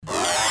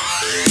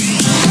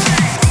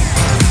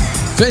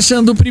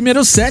Fechando o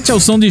primeiro set ao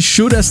som de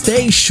Should I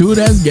Stay,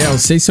 Should I Go.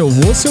 Sei se eu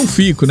vou ou se eu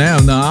fico, né?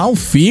 Não,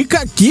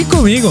 fica aqui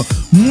comigo.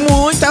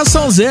 Muita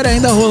sonzeira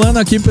ainda rolando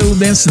aqui pelo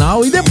Dance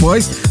Now e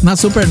depois na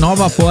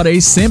Supernova fora aí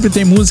sempre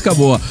tem música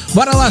boa.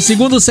 Bora lá,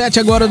 segundo set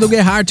agora do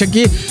Gerhardt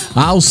aqui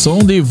ao som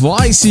de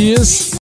Voices.